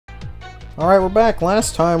Alright, we're back.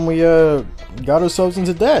 Last time we got ourselves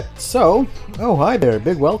into debt. So, oh hi there,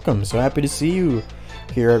 big welcome. So happy to see you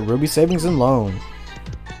here at Ruby Savings and Loan.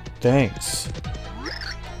 Thanks.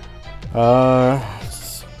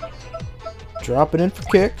 Drop it in for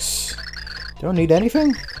kicks. Don't need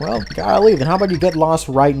anything? Well, golly, then how about you get lost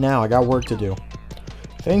right now? I got work to do.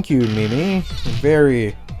 Thank you, Mimi.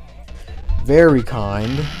 Very, very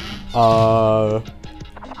kind. Oh,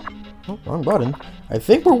 wrong button. I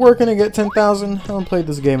think we're working to get 10,000. I haven't played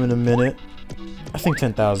this game in a minute. I think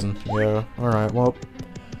 10,000. Yeah. Alright, well.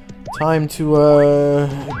 Time to,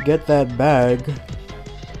 get that bag.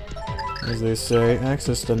 As they say.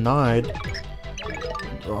 Access denied.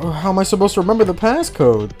 Oh, how am I supposed to remember the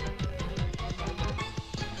passcode?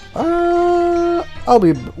 I'll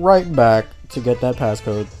be right back to get that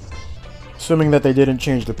passcode. Assuming that they didn't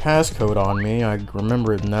change the passcode on me, I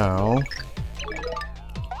remember it now.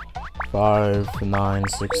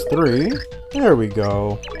 5963. There we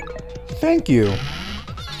go. Thank you.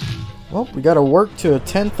 Well, we gotta work to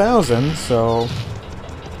 10,000, so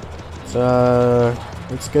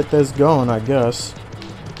let's get this going, I guess.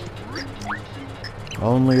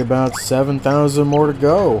 Only about 7,000 more to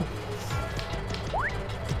go.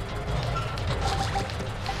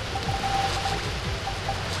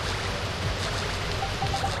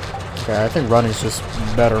 Okay, I think running's just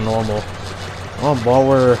better normal. While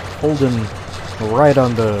we're holding right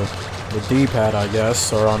on the D-pad, I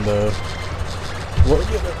guess, or on the... Well,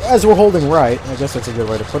 as we're holding right, I guess that's a good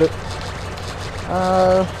way to put it.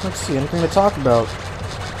 Let's see, anything to talk about?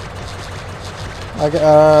 I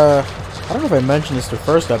don't know if I mentioned this the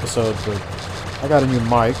first episode, but I got a new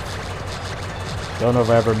mic. Don't know if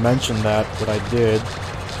I ever mentioned that, but I did.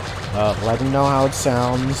 Let me know how it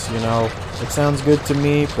sounds, you know. It sounds good to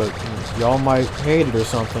me, but y'all might hate it or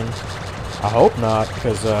something. I hope not,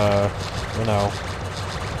 because, you know,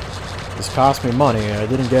 this cost me money, and I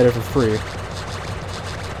didn't get it for free.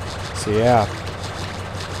 So, yeah.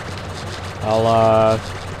 I'll,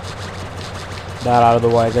 that out of the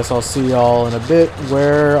way. I guess I'll see y'all in a bit,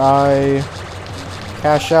 where I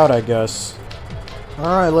cash out, I guess.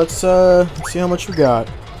 Alright, let's see how much we got.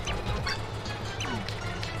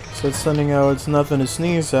 So it's sending out, it's nothing to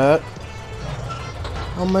sneeze at.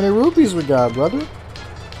 How many rupees we got, brother?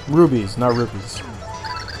 Rubies, not rupees.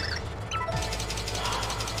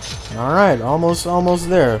 Alright, almost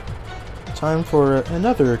there. Time for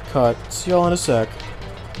another cut. See y'all in a sec.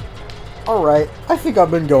 Alright, I think I've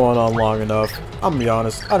been going on long enough. I'm gonna be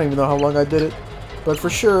honest, I don't even know how long I did it. But for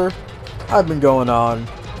sure, I've been going on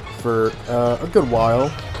for a good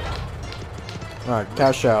while. Alright,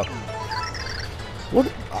 cash out. Look,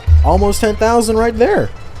 almost 10,000 right there.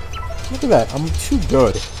 Look at that, I'm too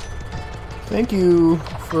good. Thank you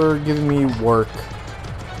for giving me work,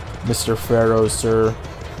 Mr. Pharaoh, sir.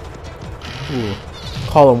 Ooh,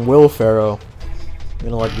 call him Will Pharaoh. You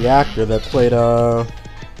know, like the actor that played, I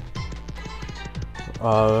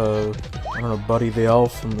don't know, Buddy the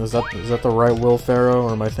Elf. Is that the right Will Pharaoh,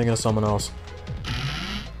 or am I thinking of someone else? I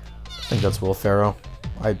think that's Will Pharaoh.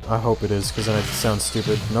 I hope it is, because then it sounds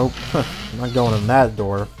stupid. Nope, I'm not going in that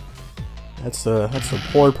door. That's the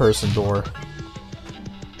poor person door.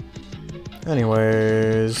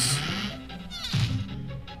 Anyways,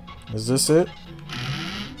 is this it?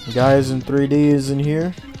 Guys in 3D is in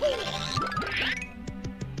here.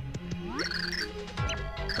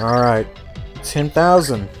 Alright,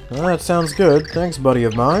 10,000. Well, that sounds good. Thanks, buddy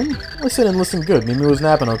of mine. Listen and listen good. Mimi was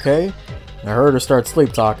napping, okay? I heard her start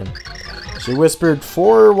sleep talking. She whispered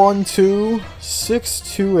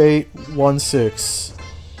 412-62816.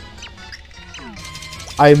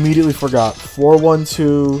 I immediately forgot.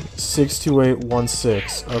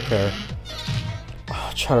 412-62816. Okay.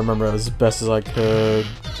 I'll try to remember as best as I could.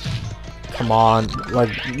 Come on.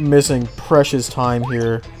 Like, missing precious time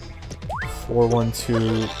here.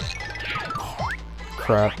 412...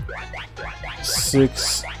 crap.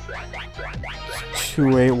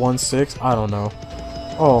 62816? I don't know.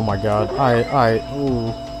 Oh my god.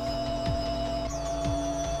 Ooh.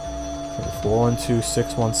 Okay,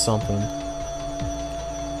 412-61 something.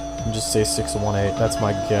 Just say 618. That's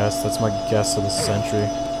my guess. That's my guess of the century.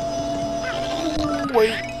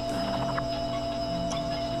 Wait.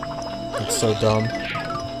 It's so dumb.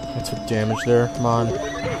 I took damage there. Come on.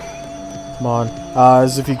 Come on.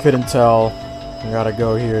 As if you couldn't tell, I gotta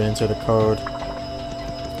go here and enter the code.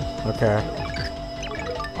 Okay.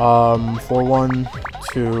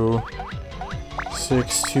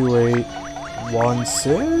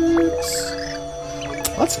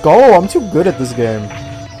 412-62816. Let's go. I'm too good at this game.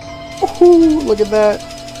 Ooh, look at that.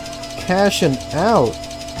 Cashing out.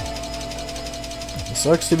 It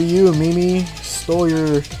sucks to be you, Mimi. Stole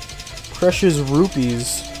your precious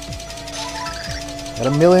rupees. Got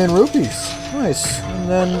 1,000,000 rupees. Nice. And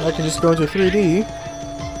then I can just go into 3D.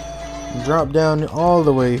 And drop down all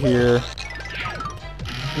the way here.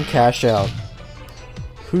 And cash out.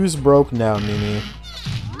 Who's broke now, Mimi?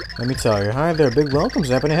 Let me tell you. Hi there, big welcomes.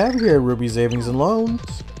 Happy to have you here, Ruby Savings and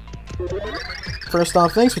Loans. First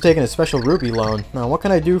off, thanks for taking a special rupee loan. Now, what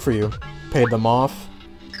can I do for you? Paid them off.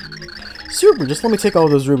 Super, just let me take all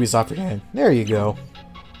those rubies off your hand. There you go.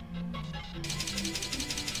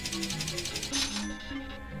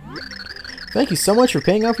 Thank you so much for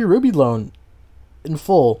paying off your ruby loan in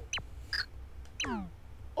full.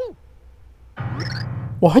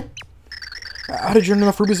 What? How did you earn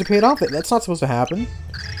enough rubies to pay it off? That's not supposed to happen.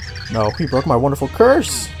 No, he broke my wonderful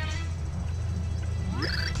curse.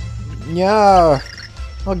 Yeah,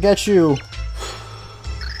 I'll get you.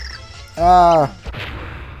 Ah.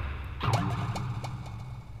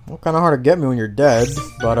 Well, kind of hard to get me when you're dead,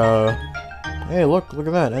 but hey, look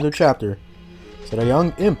at that, end of chapter. Said a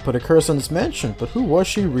young imp put a curse on this mansion, but who was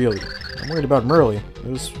she really? I'm worried about Merlee. It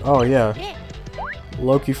was, oh yeah,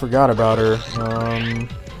 Loki forgot about her.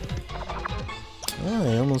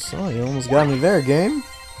 Yeah, you almost got me there, game.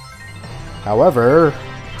 However,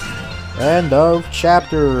 end of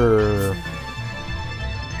chapter.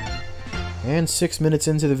 And 6 minutes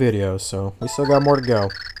into the video, so we still got more to go.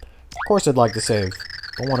 Of course I'd like to save.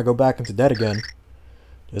 Don't want to go back into debt again.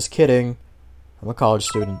 Just kidding. I'm a college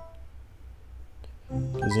student.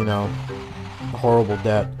 Because, you know, a horrible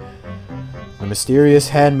debt. The mysterious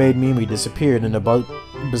handmaid Mimi disappeared in a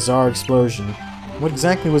bizarre explosion. What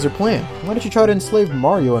exactly was her plan? Why did she try to enslave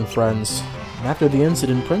Mario and friends? And after the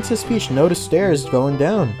incident, Princess Peach noticed stairs going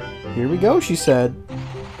down. Here we go, she said.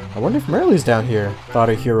 I wonder if Merlee's down here, thought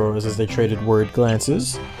her heroes as they traded word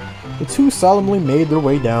glances. The two solemnly made their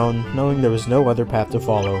way down, knowing there was no other path to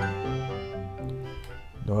follow.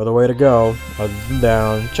 No other way to go, other than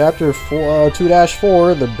down. Chapter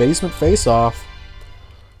 2-4, the basement face-off.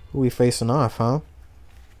 Who we facing off, huh?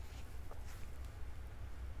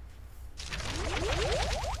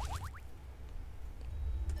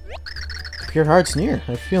 Pure heart's near.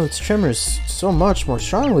 I feel its tremors so much more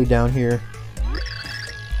strongly down here.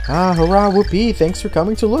 Ah, hurrah, whoopee! Thanks for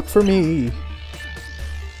coming to look for me!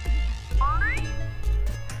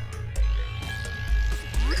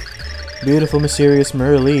 Beautiful, mysterious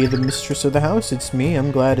Merlee, the mistress of the house, it's me.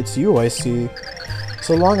 I'm glad it's you, I see.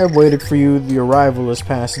 So long I've waited for you, the arrival is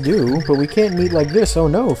past due, but we can't meet like this, oh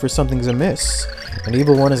no, for something's amiss. An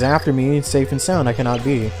evil one is after me, safe and sound I cannot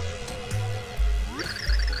be.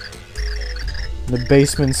 In the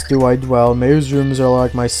basements do I dwell, Mayor's rooms are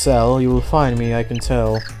like my cell, you will find me, I can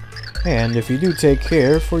tell. And if you do take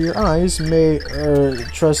care, for your eyes may,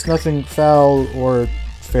 trust nothing foul or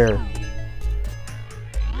fair.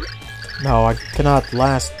 No, I cannot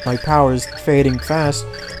last. My power is fading fast.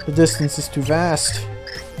 The distance is too vast.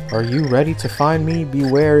 Are you ready to find me?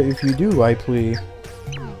 Beware if you do, I plea.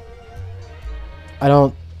 I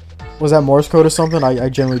don't... Was that Morse code or something? I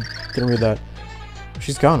genuinely didn't read that.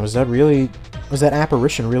 She's gone. Was that really... Was that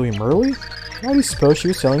apparition really Merlee? Why do you suppose she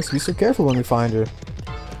was telling us to be so careful when we find her?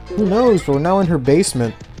 Who knows, but we're now in her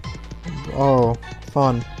basement. Oh,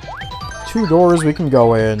 fun. 2 doors we can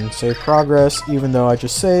go in. Save progress, even though I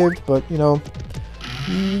just saved, but, you know,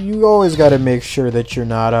 you always gotta make sure that you're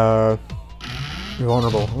not,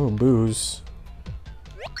 vulnerable. Ooh, booze.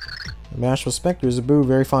 The Bashful Spectre is a boo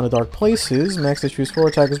very fond of dark places. Max HP's 4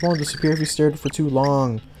 attack is won't disappear if you stare at it for too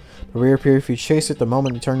long. But reappear if you chase it the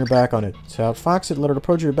moment you turn your back on it. To outfox it, let it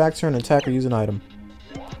approach your back turn and attack or use an item.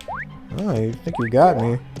 Oh, you think you got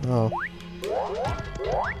me. Oh.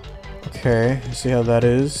 Okay, see how that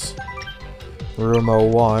is. Room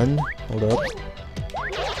 01. Hold up.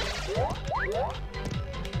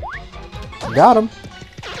 Got him!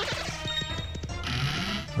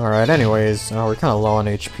 Alright, anyways, we're kind of low on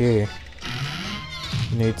HP.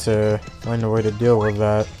 Need to find a way to deal with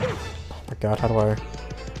that. Oh my god, how do I...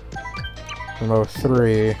 Room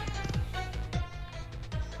 03.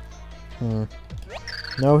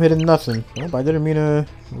 No hidden nothing. Nope, I didn't mean to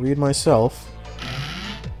read myself.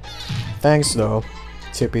 Thanks, though,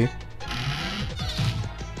 Tippy.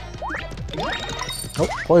 Oh,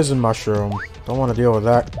 poison mushroom. Don't want to deal with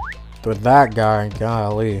that guy.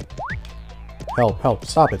 Golly. Help, help.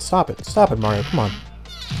 Stop it, stop it. Stop it, Mario. Come on.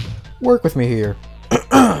 Work with me here.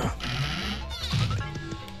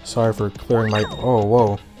 Sorry for clearing my... Oh,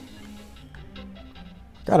 whoa.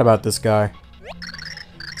 Forgot about this guy.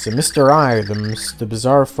 It's a Mr. Eye. The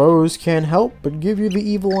bizarre foes can't help but give you the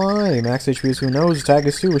evil eye. Max HP is who knows. Attack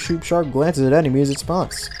is 2 with shoot sharp glances at enemies it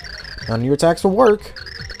spots. None of your attacks will work.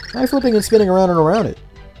 Try flipping and spinning around and around it.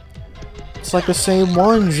 it's like the same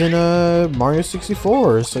ones in Mario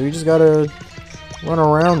 64, so you just gotta run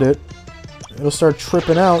around it. It'll start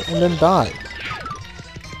tripping out and then die.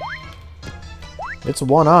 It's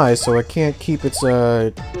one eye, so it can't keep its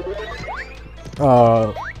can't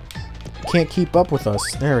keep up with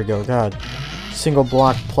us. There we go. God, single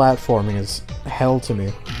block platforming is hell to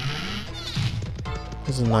me.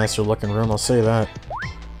 This is a nicer looking room, I'll say that.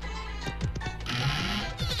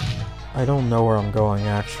 I don't know where I'm going,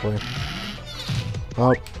 actually.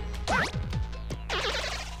 Oh.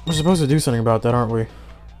 We're supposed to do something about that, aren't we?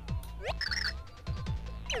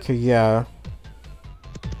 Okay, yeah.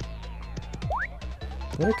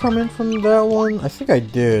 Did I come in from that one? I think I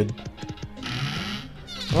did.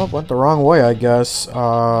 Oh, went the wrong way, I guess.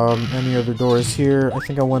 Any other doors here? I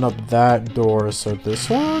think I went up that door, so this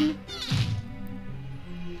one?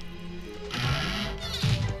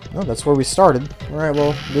 No, that's where we started. Alright,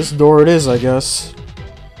 well, this door it is, I guess.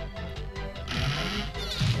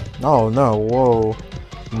 Oh, no, whoa.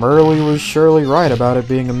 Merlee was surely right about it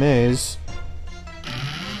being a maze.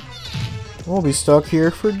 We'll be stuck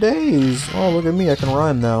here for days. Oh, look at me, I can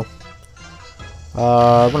rhyme now.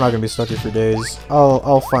 We're not gonna be stuck here for days.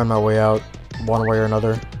 I'll find my way out, one way or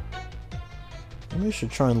another. Maybe I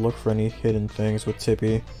should try and look for any hidden things with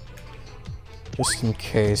Tippy. Just in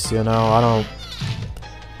case, you know,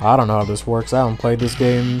 I don't know how this works. I haven't played this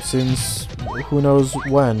game since who knows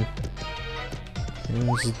when.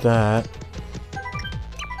 Here's that.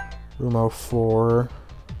 Room 04.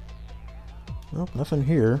 Nope, nothing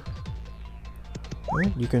here. Well,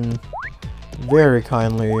 you can very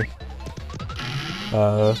kindly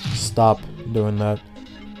stop doing that.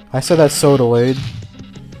 I said that so delayed.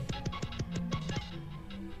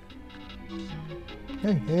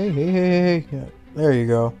 Hey. Yeah, there you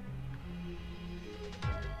go.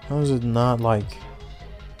 How is it not, like,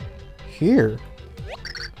 here?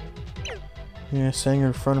 Yeah, staying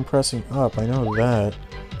in front and pressing up, I know that.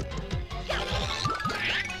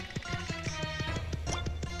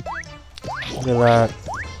 Look at that.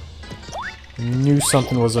 I knew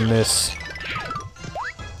something was amiss.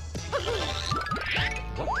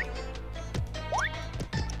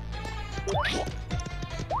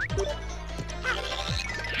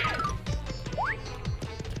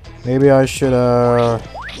 Maybe I should,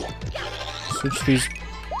 switch these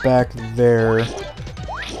back there.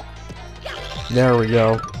 There we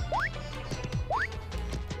go.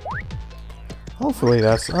 Hopefully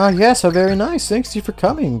that's... Ah, yes, how very nice. Thanks you for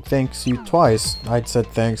coming. Thanks you twice. I said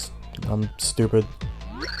thanks. I'm stupid.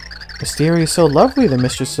 Mysterious, so lovely, the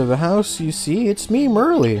mistress of the house. You see, it's me,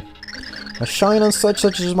 Merlee. A shine on such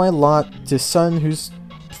as my lot, 'tis son whose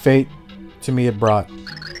fate to me it brought.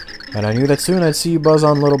 And I knew that soon I'd see you buzz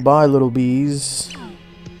on little bees.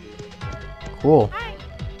 Cool.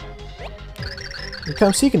 You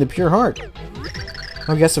come seeking the pure heart.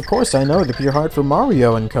 Oh yes, of course I know the pure heart for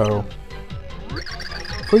Mario and Co.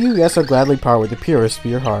 For you, yes, I'll gladly part with the purest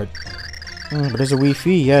pure heart. But there's a wee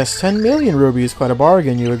fee, yes, 10 million rubies, quite a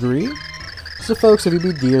bargain, you agree? So folks, if you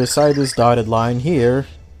be dear, sign this dotted line here,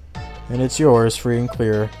 and it's yours, free and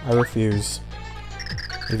clear. I refuse.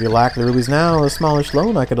 If you lack the rubies now, a smallish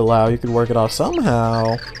loan I could allow, you could work it off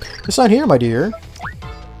somehow. Just sign here, my dear.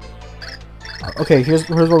 Okay, here's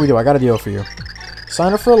what we do. I got a deal for you.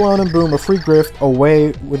 Sign up for a loan and boom, a free grift,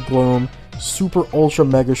 away with gloom, super ultra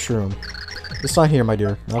mega shroom. Just sign here, my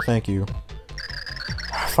dear. No, thank you.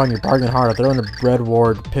 Find your bargain hard. I'll throw in a bread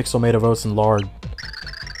ward, pixel made of oats and lard.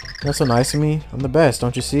 That's so nice of me. I'm the best,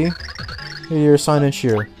 don't you see? Here, you're sign in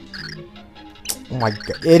cheer. Oh my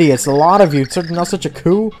god, idiots! A lot of you. It's not such a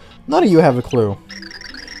coup. None of you have a clue.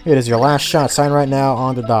 It is your last shot. Sign right now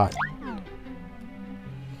on the dot.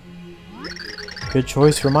 Good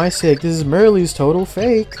choice for my sake. This is Merlee's total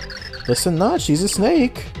fake. Listen not, she's a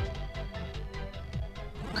snake.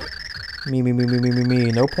 Me.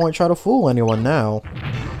 No point try to fool anyone now.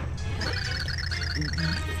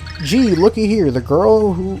 Gee, looky here. The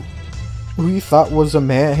girl who you thought was a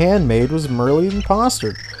handmaid was Merlee the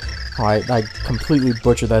imposter. Oh, I completely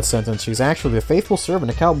butchered that sentence. She's actually a faithful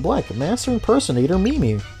servant of Count Bleck, a master impersonator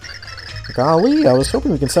Mimi. Golly, I was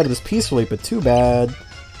hoping we can settle this peacefully, but too bad.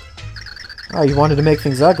 Oh, you wanted to make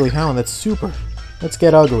things ugly, huh? That's super. Let's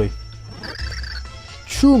get ugly.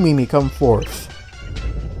 True Mimi, come forth.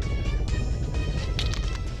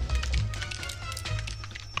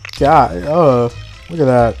 God, look at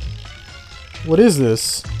that. What is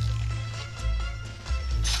this?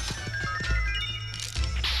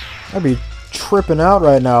 I'd be tripping out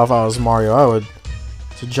right now if I was Mario. I would.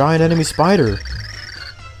 It's a giant enemy spider.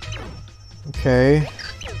 Okay.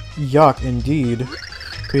 Yuck, indeed.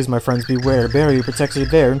 Please, my friends, beware. Barrier protects you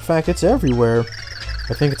there. In fact, it's everywhere.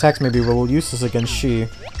 I think attacks may be a little useless against she.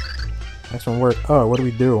 Next one work. Oh, what do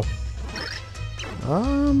we do?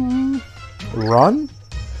 Run?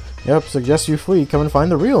 Yep, suggest you flee. Come and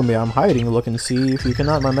find the real me. I'm hiding. Look and see. If you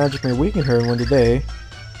cannot, my magic may weaken her and win the day.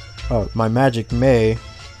 Oh, my magic may.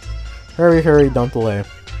 Hurry, hurry, don't delay.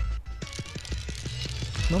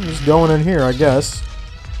 I'm just going in here, I guess.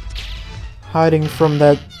 Hiding from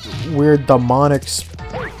that weird demonic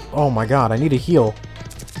oh my god, I need a heal.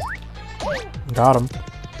 Got him.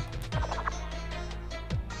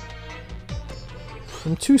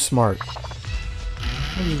 I'm too smart.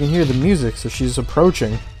 You can hear the music, so she's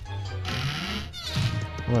approaching.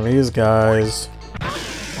 One of these guys.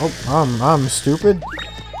 Oh, I'm stupid.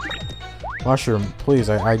 Mushroom, please.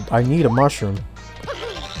 I need a mushroom.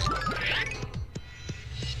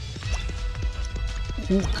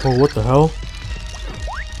 Oh, what the hell?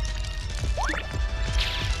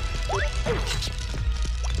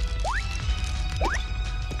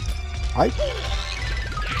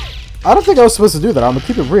 I don't think I was supposed to do that. I'm gonna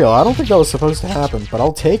keep it real. I don't think that was supposed to happen, but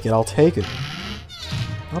I'll take it. I'll take it.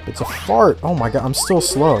 Oh, it's a fart. Oh my god, I'm still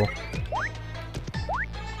slow.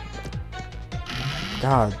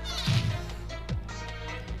 God.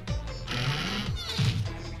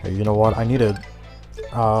 Hey, you know what? I need a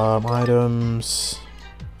items.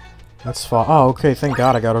 That's fine. Oh, okay. Thank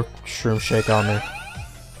God I got a shroom shake on me.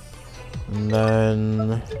 And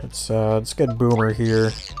then let's get Boomer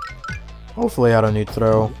here. Hopefully I don't need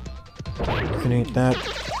throw. You can eat that.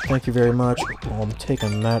 Thank you very much. Oh, I'm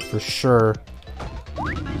taking that for sure.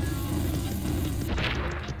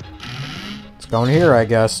 Let's go in here, I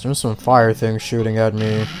guess. There's some fire things shooting at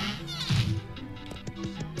me.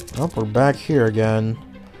 Oh, we're back here again.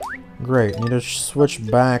 Great. Need to switch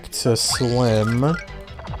back to Slim.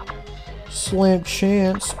 Slim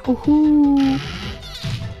chance. Woohoo!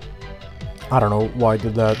 I don't know why I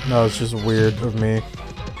did that. That was just weird of me.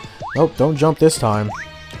 Nope, don't jump this time.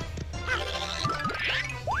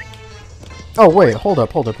 Oh wait, hold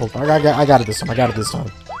up. I got it this time. I got it this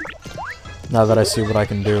time. Now that I see what I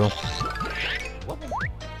can do.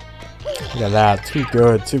 Look at that. Too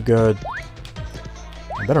good. Too good.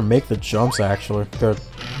 I better make the jumps, actually. Good.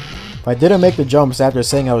 If I didn't make the jumps after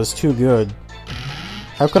saying I was too good,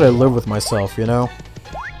 how could I live with myself, you know?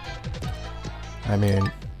 I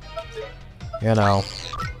mean, you know.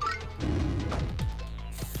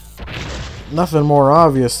 Nothing more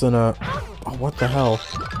obvious than a... Oh, what the hell?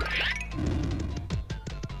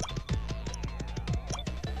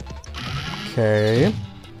 Okay.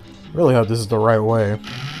 Really hope this is the right way.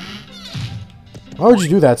 Why would you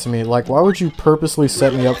do that to me? Like, why would you purposely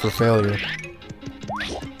set me up for failure?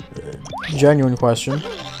 Genuine question.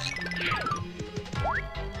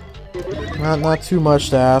 Not too much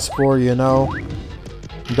to ask for, you know.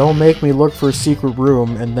 Don't make me look for a secret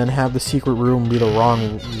room and then have the secret room be the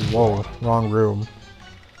wrong room.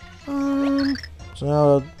 So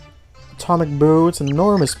now, Atomic Boo, it's an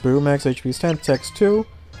enormous boo, max HP is 10, text 2.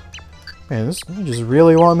 Man, you just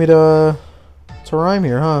really want me to rhyme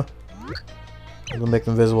here, huh? I'm gonna make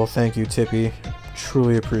them visible, thank you, Tippy.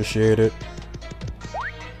 Truly appreciate it.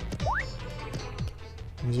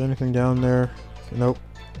 Is there anything down there? Nope.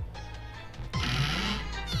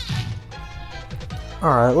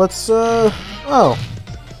 Alright, let's, oh.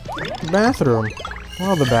 Bathroom.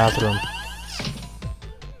 Well, the bathroom.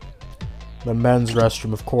 The men's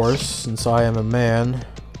restroom, of course, since I am a man.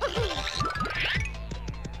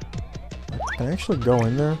 Can I actually go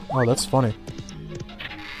in there? Oh, that's funny.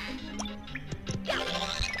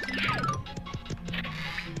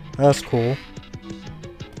 That's cool.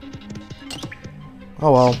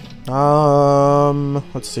 Oh well.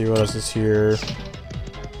 Let's see what else is here.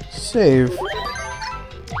 Save.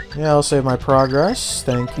 Yeah, I'll save my progress.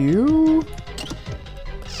 Thank you.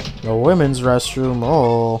 The women's restroom.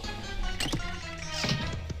 Oh.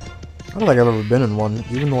 I don't think I've ever been in one.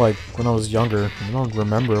 Even like when I was younger. I don't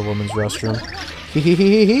remember a women's restroom. Hee hee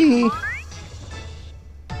hee hee hee.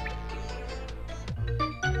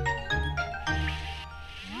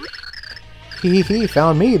 Hee hee hee,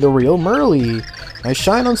 found me, the real Merlee. I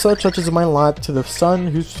shine on such as my lot to the sun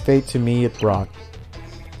whose fate to me it brought.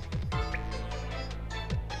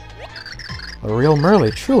 A real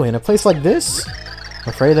Merlee, truly, in a place like this?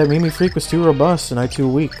 Afraid that Mimi Freak was too robust and I too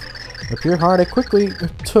weak. A pure heart I quickly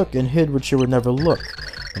took and hid where she would never look.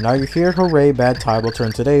 And now you're here, hooray, bad tide will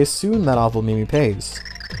turn today, soon that awful Mimi pays.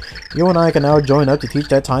 You and I can now join up to teach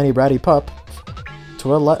that tiny bratty pup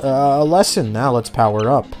to a lesson. Now let's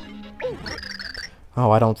power up.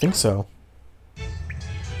 Oh, I don't think so.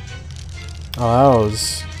 Oh, that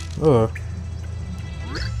was... Ugh.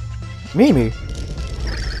 Mimi!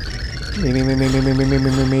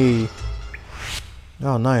 Me.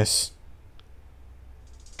 Oh, nice.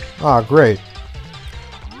 Ah, great.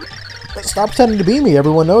 Stop pretending to be me.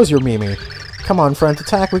 Everyone knows you're Mimi. Come on, friend.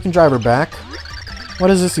 Attack. We can drive her back. What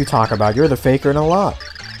is this you talk about? You're the faker in a lot.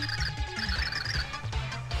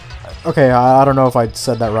 Okay, I don't know if I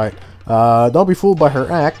said that right. Don't be fooled by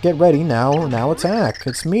her act. Get ready now. Now attack.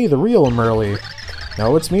 It's me, the real Merlee.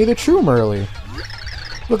 No, it's me, the true Merlee.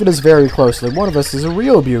 Look at us very closely. One of us is a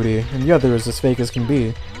real beauty, and the other is as fake as can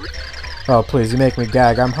be. Oh, please, you make me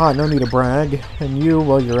gag. I'm hot, no need to brag. And you,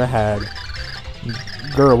 well, you're a hag.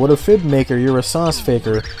 Girl, what a fib maker. You're a sauce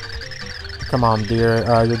faker. Come on, dear.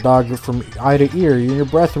 Your dog from eye to ear. Your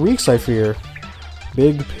breath reeks, I fear.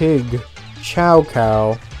 Big pig. Chow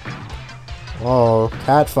cow. Oh,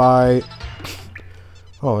 cat fight.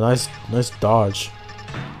 Oh, nice dodge.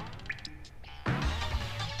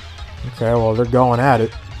 Okay, well, they're going at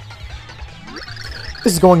it.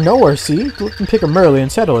 This is going nowhere, see? We can pick a Merlee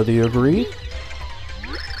and settle it, do you agree?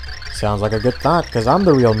 Sounds like a good thought, because I'm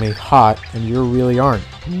the real me, hot, and you really aren't.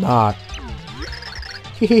 Not.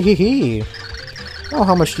 Hee. Oh,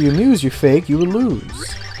 how much do you amuse, you fake? You will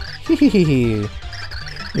lose. Hee.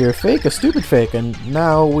 You're fake, a stupid fake, and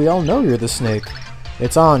now we all know you're the snake.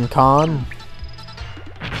 It's on, Con.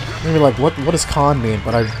 Maybe like, what does Con mean?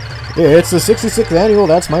 But it's the 66th annual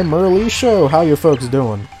That's My Merlee show. How you folks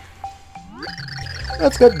doing?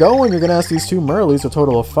 Let's get going. You're gonna ask these two Merlees a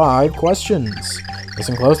total of 5 questions.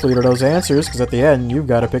 Listen closely to those answers, because at the end, you've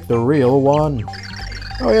got to pick the real one.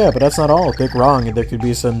 Oh yeah, but that's not all. Pick wrong, and there could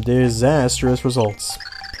be some disastrous results.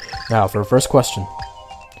 Now, for our first question.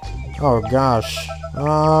 Oh gosh.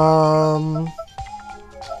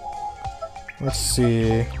 Let's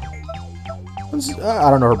see. I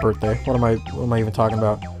don't know her birthday. What am I even talking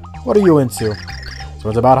about? What are you into? So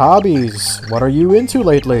it's about hobbies. What are you into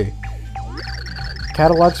lately?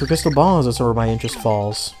 Catalogs or crystal balls, that's where my interest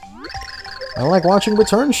falls. I like watching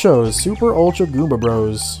return shows. Super Ultra Goomba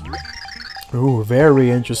Bros. Ooh, very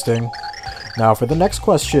interesting. Now for the next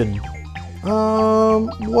question.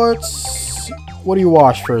 What do you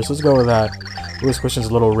wash first? Let's go with that. Ooh, this question's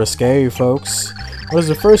a little risque, folks. What is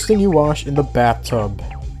the first thing you wash in the bathtub?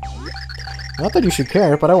 Not that you should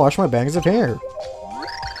care, but I wash my bangs of hair.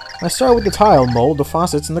 I start with the tile mold, the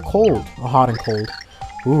faucets, and the cold. Hot and cold.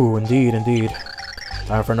 Ooh, indeed.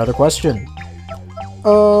 Time for another question.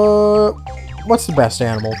 What's the best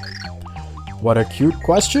animal? What a cute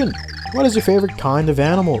question. What is your favorite kind of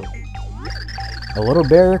animal? A little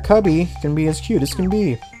bear cubby can be as cute as can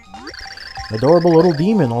be. Adorable little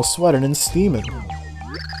demon all sweating and steaming.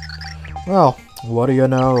 Well, what do you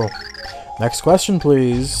know? Next question,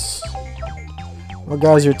 please. What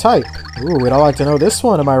guy's your type? Ooh, we'd all like to know this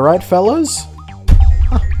one. Am I right, fellas?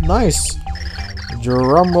 Huh, nice.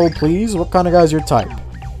 Drum roll, please. What kind of guy's your type?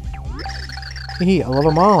 Hee, I love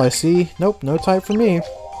them all, I see. Nope, no type for me.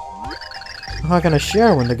 How can I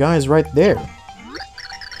share when the guy's right there?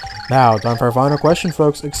 Now, time for our final question,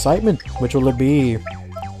 folks. Excitement. Which will it be?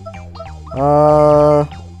 Man,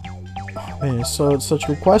 it's such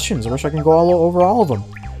good questions. I wish I could go over all of them.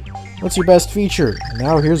 What's your best feature?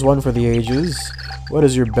 Now here's one for the ages. What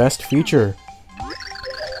is your best feature?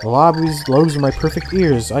 The lobby's lows are my perfect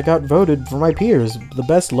ears. I got voted for my peers. The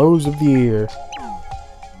best lows of the year.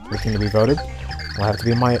 Looking to be voted? Will have to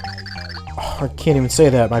be my... Oh, I can't even say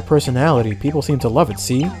that. My personality. People seem to love it,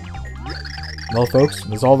 see? Well, folks,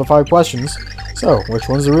 there's all the 5 questions. So, which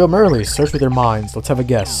one's the real Merlee? Search with your minds. Let's have a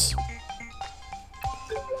guess.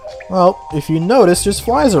 Well, if you notice, there's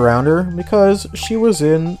flies around her because she was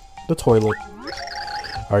in the toilet.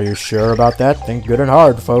 Are you sure about that? Think good and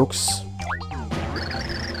hard, folks.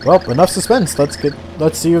 Well, enough suspense. Let's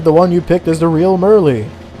see if the one you picked is the real Merlee.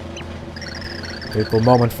 Fateful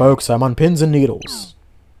moment, folks. I'm on pins and needles.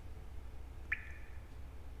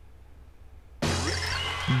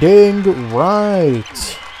 Ding right.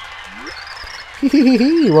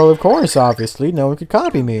 Hehehe. Well, of course, obviously, no one could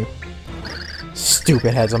copy me.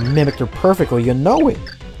 Stupid heads, I mimicked her perfectly, you know it.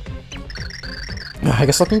 I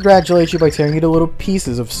guess I'll congratulate you by tearing you to little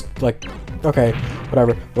pieces of, like, okay,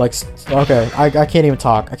 whatever. Like, okay, I can't even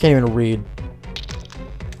talk. I can't even read.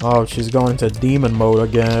 Oh, she's going into demon mode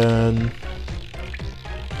again.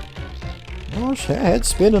 Oh, her head's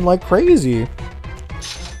spinning like crazy.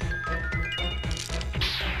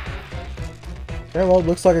 Okay, well, it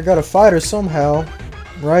looks like I gotta fight her somehow,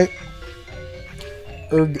 right?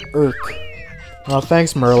 Erk. Oh,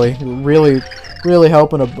 thanks, Merlee. Really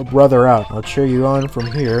helping a brother out. I'll cheer you on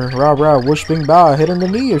from here. Rah rah, whoosh bing ba. Hit in the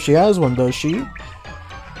knee if she has one, does she?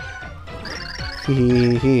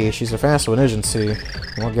 Hee. She's a fast one, isn't she?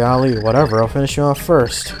 Well, golly, whatever. I'll finish you off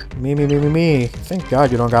first. Me. Thank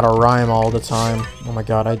God you don't gotta rhyme all the time. Oh my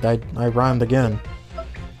God, I rhymed again.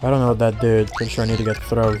 I don't know what that did. Pretty sure I need to get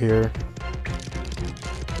throw here.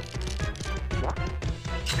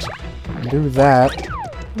 Do that.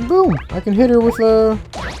 And boom! I can hit her with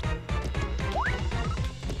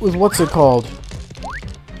what's it called?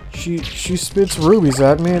 She spits rubies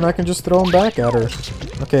at me and I can just throw them back at her.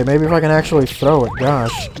 Okay, maybe if I can actually throw it.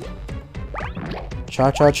 Gosh.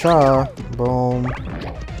 Cha-cha-cha. Boom.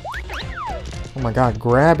 Oh my god,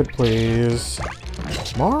 grab it please.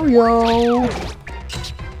 Mario!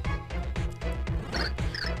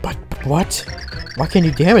 But what? Why can't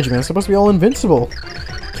you damage me? I'm supposed to be all invincible.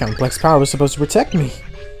 Count Bleck's power was supposed to protect me.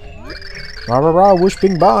 Rah rah rah, whoosh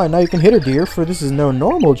bing bah, now you can hit her dear, for this is no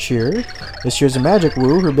normal cheer. This cheer's a magic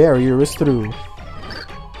woo, her barrier is through.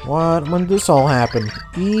 What? When did this all happen?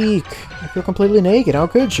 Eek! I feel completely naked, how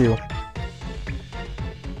could you?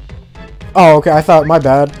 Oh, okay, I thought, my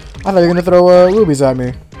bad. I thought you were gonna throw rubies at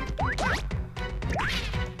me.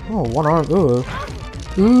 Oh, one arm, ooh.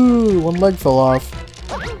 Ooh, one leg fell off.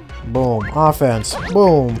 Boom, offense,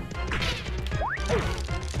 boom.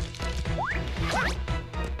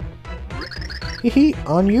 Hee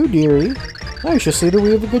on you, dearie. I shall say that we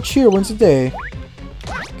have a good cheer once a day.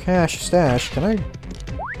 Cash stash. Can I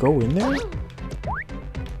go in there?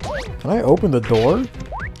 Can I open the door?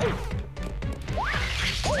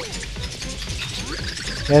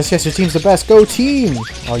 Yes, yes, your team's the best. Go team!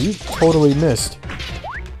 Oh, you totally missed.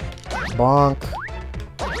 Bonk.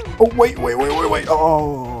 Oh, wait.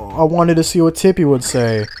 Oh, I wanted to see what Tippy would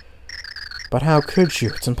say. But how could you?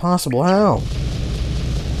 It's impossible. How?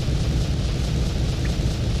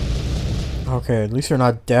 Okay, at least you're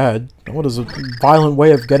not dead. What is a violent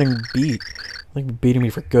way of getting beat? Like beating me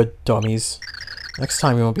for good, dummies. Next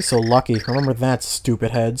time you won't be so lucky. Remember that,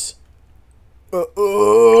 stupid heads. I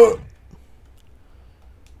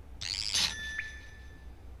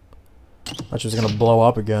thought she was gonna blow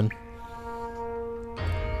up again.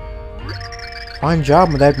 Fine job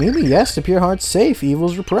with that, Mimi. Yes, the pure heart's safe.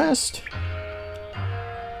 Evil's repressed.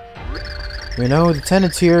 We know the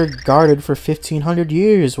tenants here guarded for 1500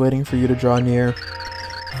 years waiting for you to draw near.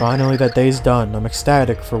 Finally, that day's done. I'm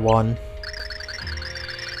ecstatic for one.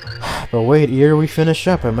 But wait, ere we finish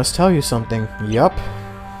up, I must tell you something. Yup.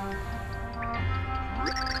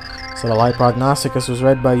 So the light prognosticus was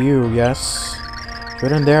read by you, yes?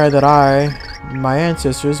 Written there that my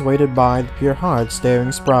ancestors waited by the pure heart,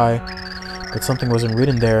 staring spry. But something wasn't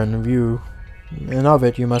written there, and of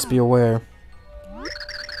it you must be aware.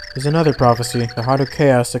 There's another prophecy, the heart of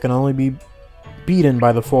chaos that can only be beaten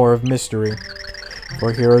by the four of mystery.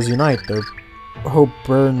 Four heroes unite, their hope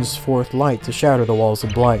burns forth light to shatter the walls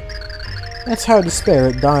of blight. That's how despair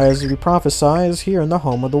it dies, we prophesize here in the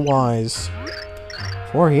home of the wise.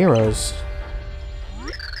 Four heroes.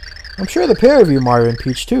 I'm sure the pair of you, Mario and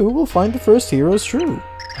Peach too, will find the first heroes true.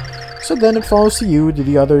 So then it falls to you to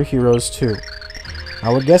the other heroes too.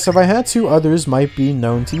 I would guess if I had to, others might be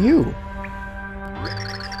known to you.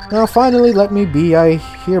 Now finally let me be, I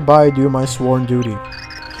hereby do my sworn duty.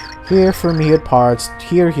 Here for me it parts,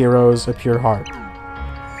 here heroes, a pure heart.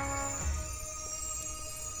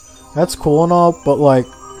 That's cool and all, but like,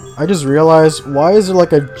 I just realized, why is there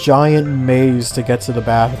like a giant maze to get to the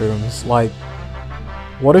bathrooms? Like,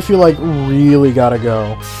 what if you like really gotta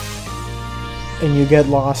go? And you get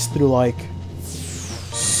lost through like,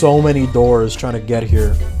 so many doors trying to get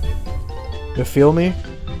here. You feel me?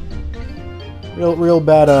 Real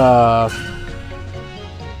bad,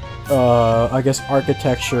 I guess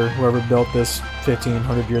architecture, whoever built this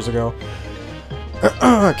 1500 years ago.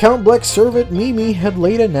 Count Bleck's servant Mimi had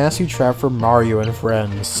laid a nasty trap for Mario and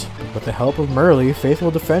friends. With the help of Merlee, faithful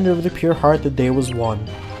defender of the pure heart, the day was won.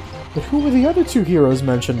 But who were the other two heroes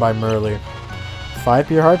mentioned by Merlee? 5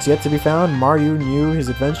 pure hearts yet to be found, Mario knew his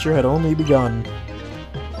adventure had only begun.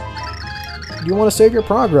 Do you want to save your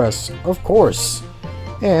progress? Of course.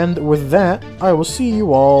 And with that, I will see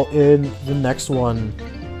you all in the next one.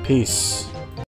 Peace.